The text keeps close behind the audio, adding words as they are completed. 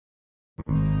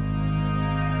Hello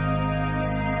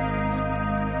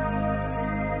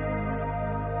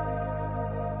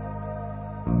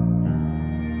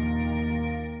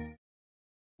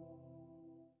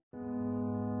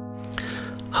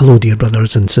dear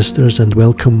brothers and sisters, and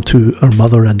welcome to our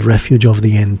Mother and Refuge of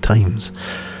the End Times.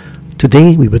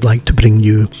 Today we would like to bring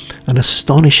you an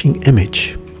astonishing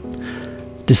image.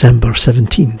 December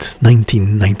 17th,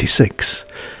 1996.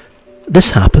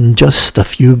 This happened just a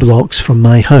few blocks from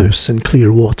my house in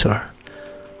Clearwater.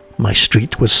 My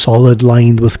street was solid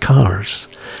lined with cars,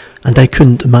 and I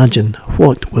couldn't imagine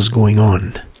what was going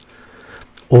on.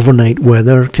 Overnight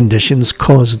weather conditions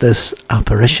caused this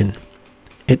apparition.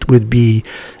 It would be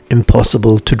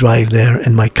impossible to drive there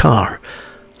in my car,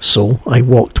 so I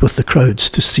walked with the crowds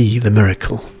to see the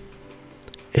miracle.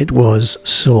 It was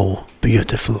so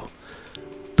beautiful.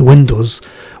 The windows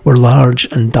were large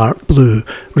and dark blue,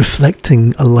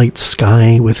 reflecting a light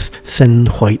sky with thin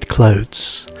white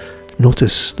clouds.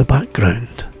 Notice the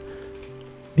background.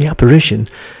 The apparition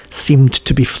seemed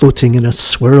to be floating in a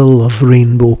swirl of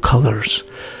rainbow colours.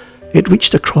 It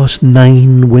reached across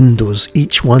 9 windows,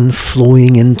 each one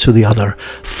flowing into the other,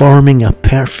 forming a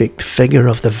perfect figure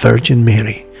of the Virgin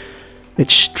Mary.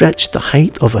 It stretched the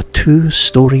height of a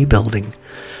 2-story building,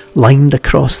 lined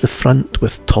across the front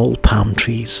with tall palm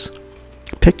trees.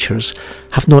 Pictures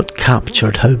have not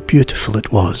captured how beautiful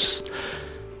it was.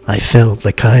 I felt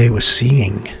like I was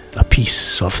seeing a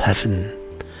piece of heaven.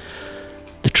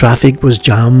 The traffic was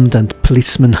jammed and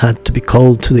policemen had to be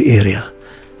called to the area.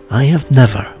 I have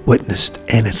never witnessed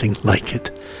anything like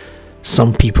it.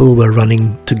 Some people were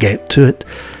running to get to it.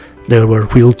 There were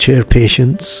wheelchair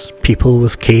patients, people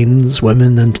with canes,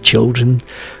 women and children.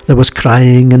 There was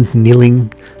crying and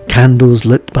kneeling, candles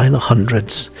lit by the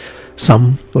hundreds.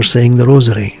 Some were saying the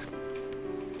rosary.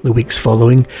 The weeks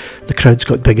following, the crowds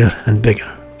got bigger and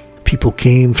bigger. People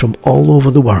came from all over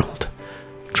the world.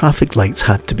 Traffic lights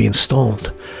had to be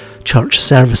installed. Church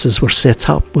services were set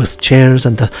up with chairs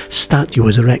and a statue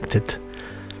was erected.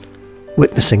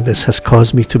 Witnessing this has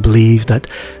caused me to believe that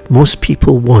most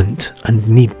people want and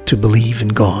need to believe in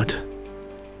God.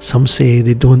 Some say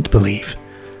they don't believe,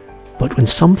 but when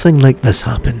something like this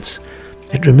happens,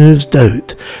 it removes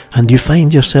doubt and you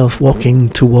find yourself walking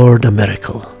toward a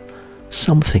miracle,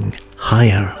 something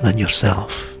higher than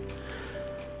yourself.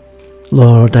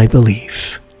 Lord, I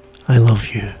believe, I love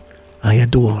you, I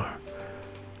adore,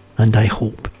 and I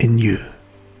hope in you.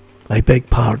 I beg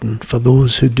pardon for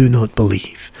those who do not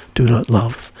believe, do not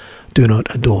love, do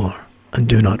not adore, and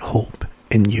do not hope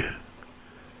in you.